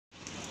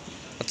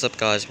What's up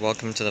guys,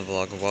 welcome to the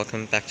vlog,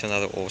 welcome back to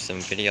another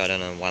awesome video. I don't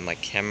know why my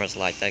camera's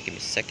like that, give me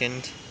a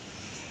second.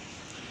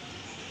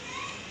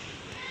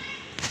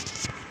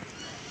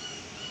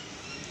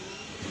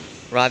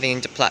 Arriving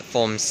into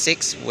platform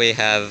 6, we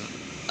have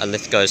a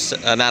Lithgow,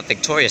 Mount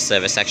Victoria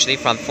service actually,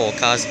 front 4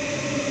 cars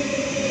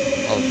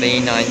of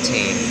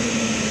V19.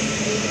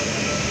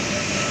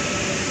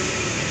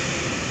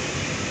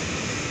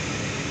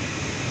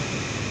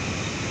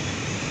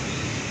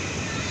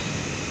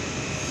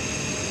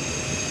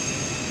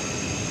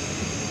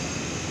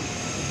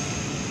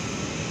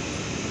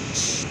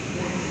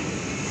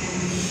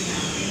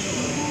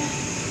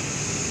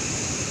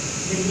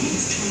 The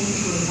next train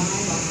to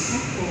arrive on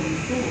platform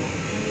 4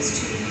 goes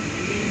to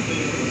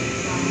Linfield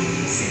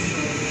via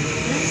Central.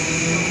 First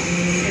stop,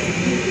 7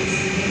 Hills,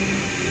 then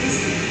Western,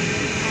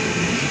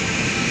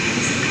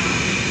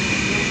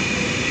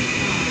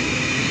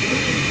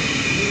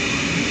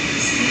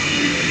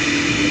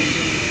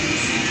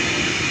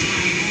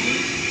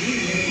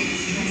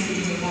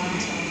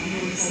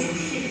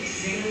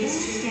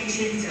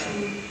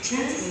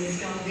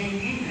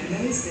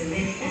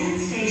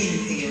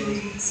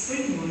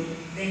 Springwood,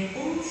 then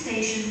all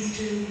stations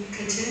to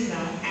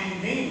Katoomba,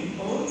 and then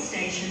all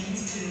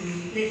stations to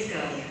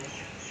Lithgow.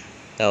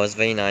 That was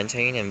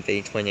V19 and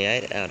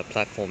V28 out of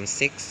platform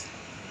 6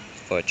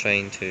 for a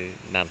train to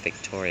Mount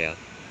Victoria.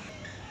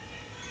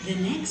 The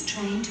next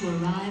train to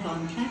arrive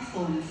on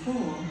platform 4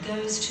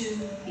 goes to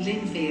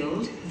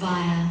Linfield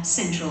via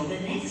Central. The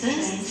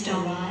first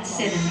stop,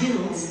 7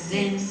 Hills,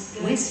 then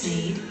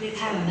Westmead,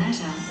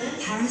 Parramatta,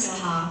 Harris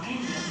Park,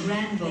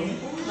 Granville,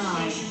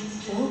 Clyde,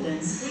 Auburn,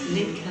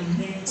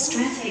 Lidcombe,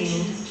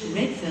 Strathfield,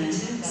 Redfern,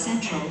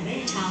 Central,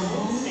 Town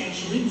Hall,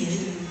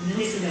 Wynyard,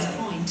 Milsons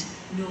Point,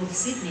 North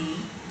Sydney,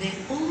 then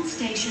all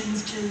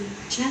stations to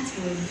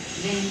Chatswood,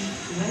 then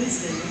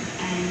Roseville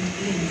and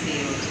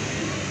Linfield.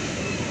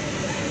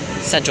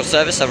 Central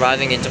service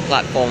arriving into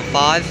platform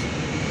 5.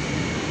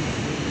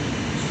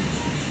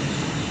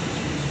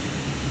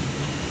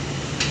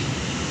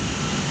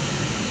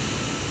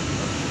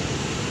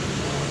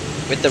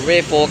 With the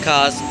rear 4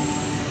 cars,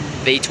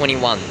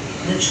 V21.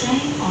 The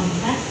train on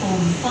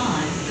platform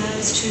 5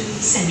 goes to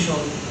Central.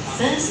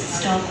 First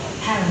stop,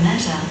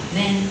 Parramatta,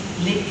 then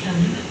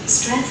Lidcombe,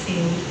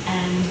 Strathfield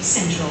and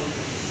Central.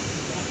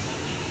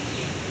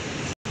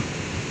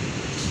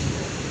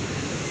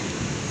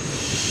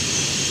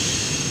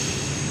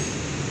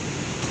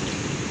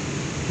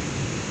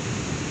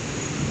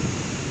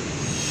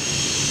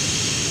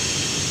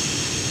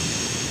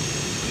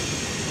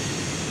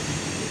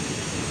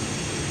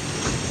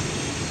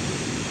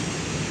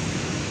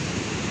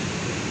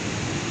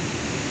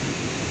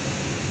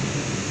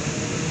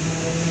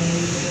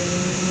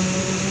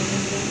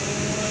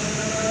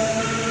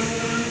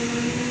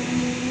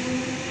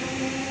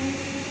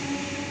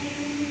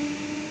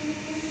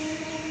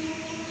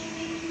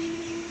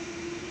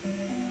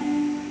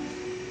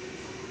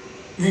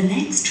 The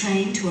next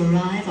train to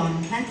arrive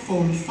on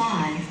platform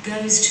 5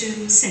 goes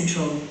to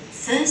Central.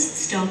 First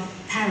stop,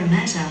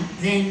 Parramatta,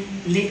 then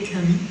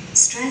Lidcombe,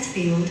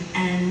 Strathfield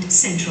and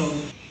Central.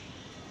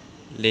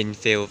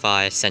 Linfield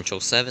via Central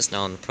service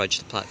now on approach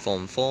to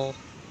platform 4.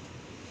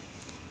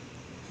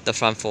 The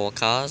front 4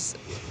 cars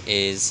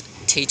is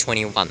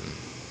T21.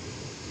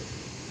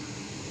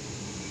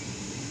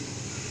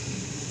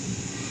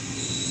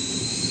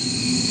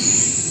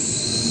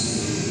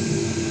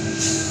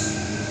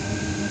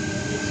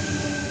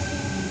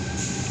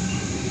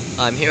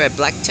 I'm here at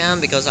Blacktown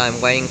because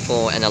I'm waiting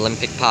for an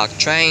Olympic Park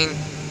train.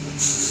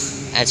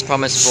 As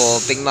promised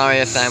for Big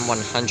Mario Fan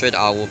 100,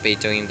 I will be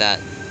doing that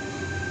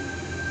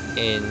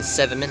in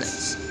 7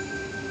 minutes.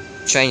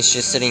 Train's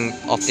just sitting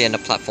off the end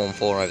of platform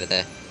 4 over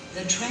there.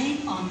 The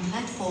train on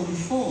platform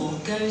 4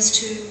 goes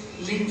to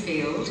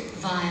Linfield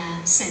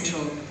via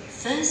Central.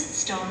 First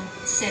stop,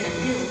 7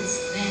 Hills,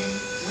 then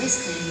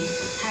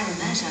Westmead,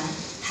 Parramatta,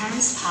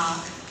 Harris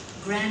Park,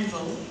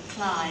 Granville,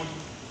 Clyde,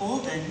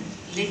 Auburn,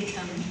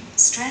 Lidcombe,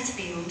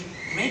 Strathfield,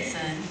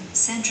 Redfern,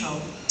 Central,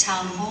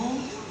 Town Hall,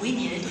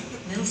 Wynyard,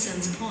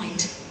 Milsons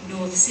Point,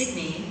 North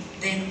Sydney,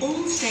 then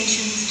all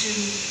stations to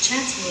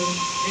Chatswood,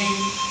 then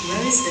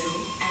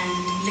Roseville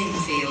and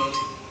Linfield.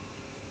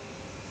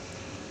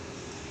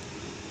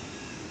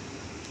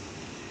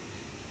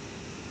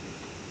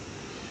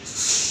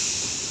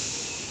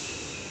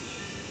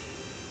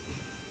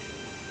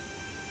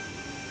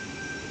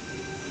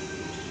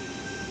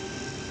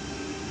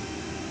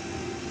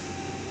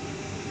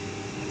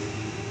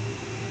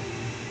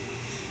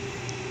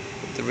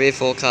 The rear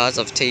 4 cars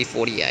of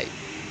T48.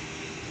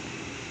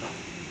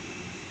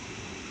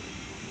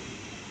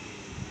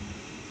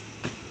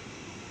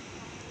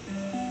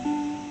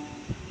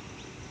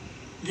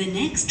 The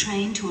next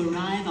train to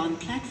arrive on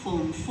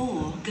platform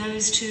 4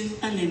 goes to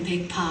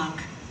Olympic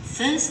Park.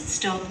 First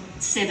stop,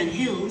 7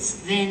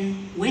 Hills,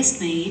 then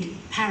Westmead,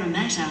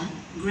 Parramatta,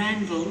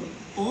 Granville,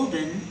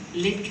 Auburn,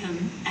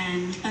 Lidcombe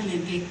and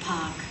Olympic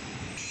Park.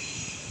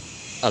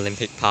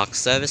 Olympic Park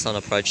service on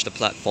approach to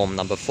platform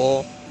number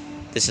 4.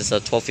 This is a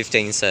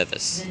 12:15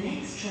 service. The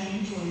next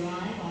train to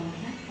arrive on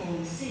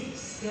platform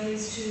 6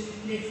 goes to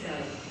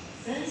Lithgow.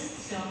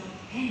 First stop,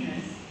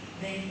 Penrith,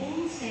 then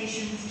all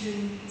stations to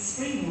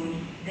Springwood,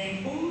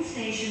 then all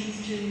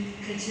stations to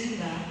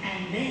Katoomba,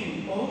 and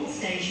then all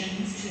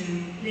stations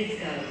to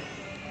Lithgow.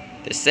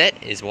 The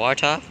set is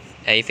Waratah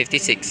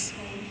A56.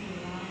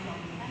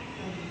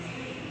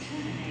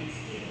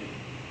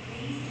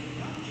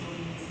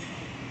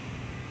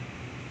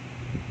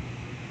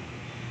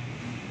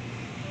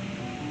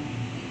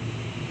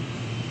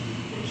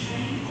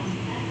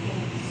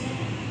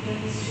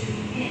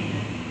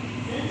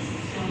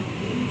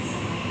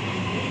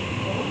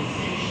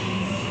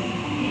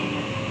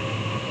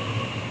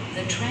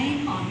 The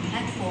train on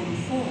platform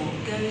 4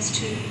 goes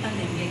to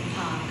Olympic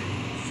Park.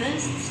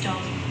 First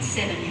stop,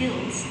 Seven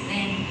Hills,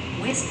 then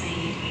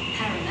Westmead,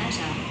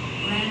 Parramatta,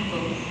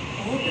 Granville,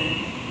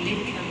 Auburn,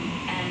 Lidcombe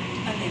and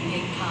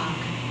Olympic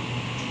Park.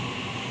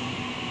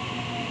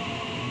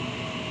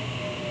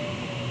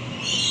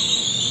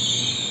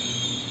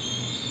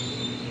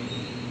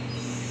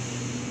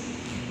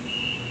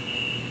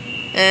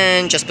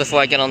 And just before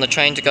I get on the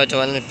train to go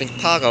to Olympic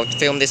Park, I'll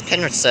film this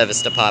Penrith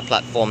service depart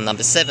platform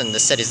number 7. The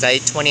set is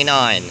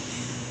A29.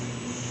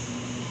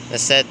 The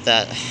set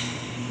that...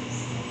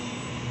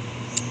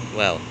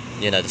 well,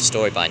 you know the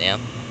story by now.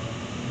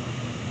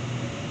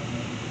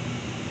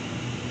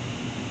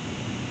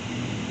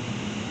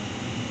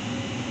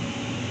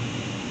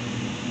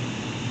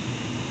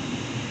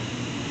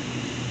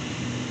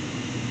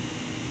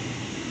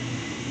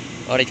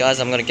 Alrighty guys,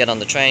 I'm going to get on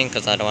the train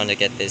because I don't want to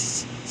get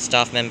this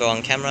staff member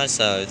on camera,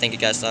 so thank you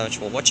guys so much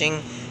for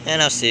watching,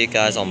 and I'll see you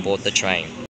guys on board the train.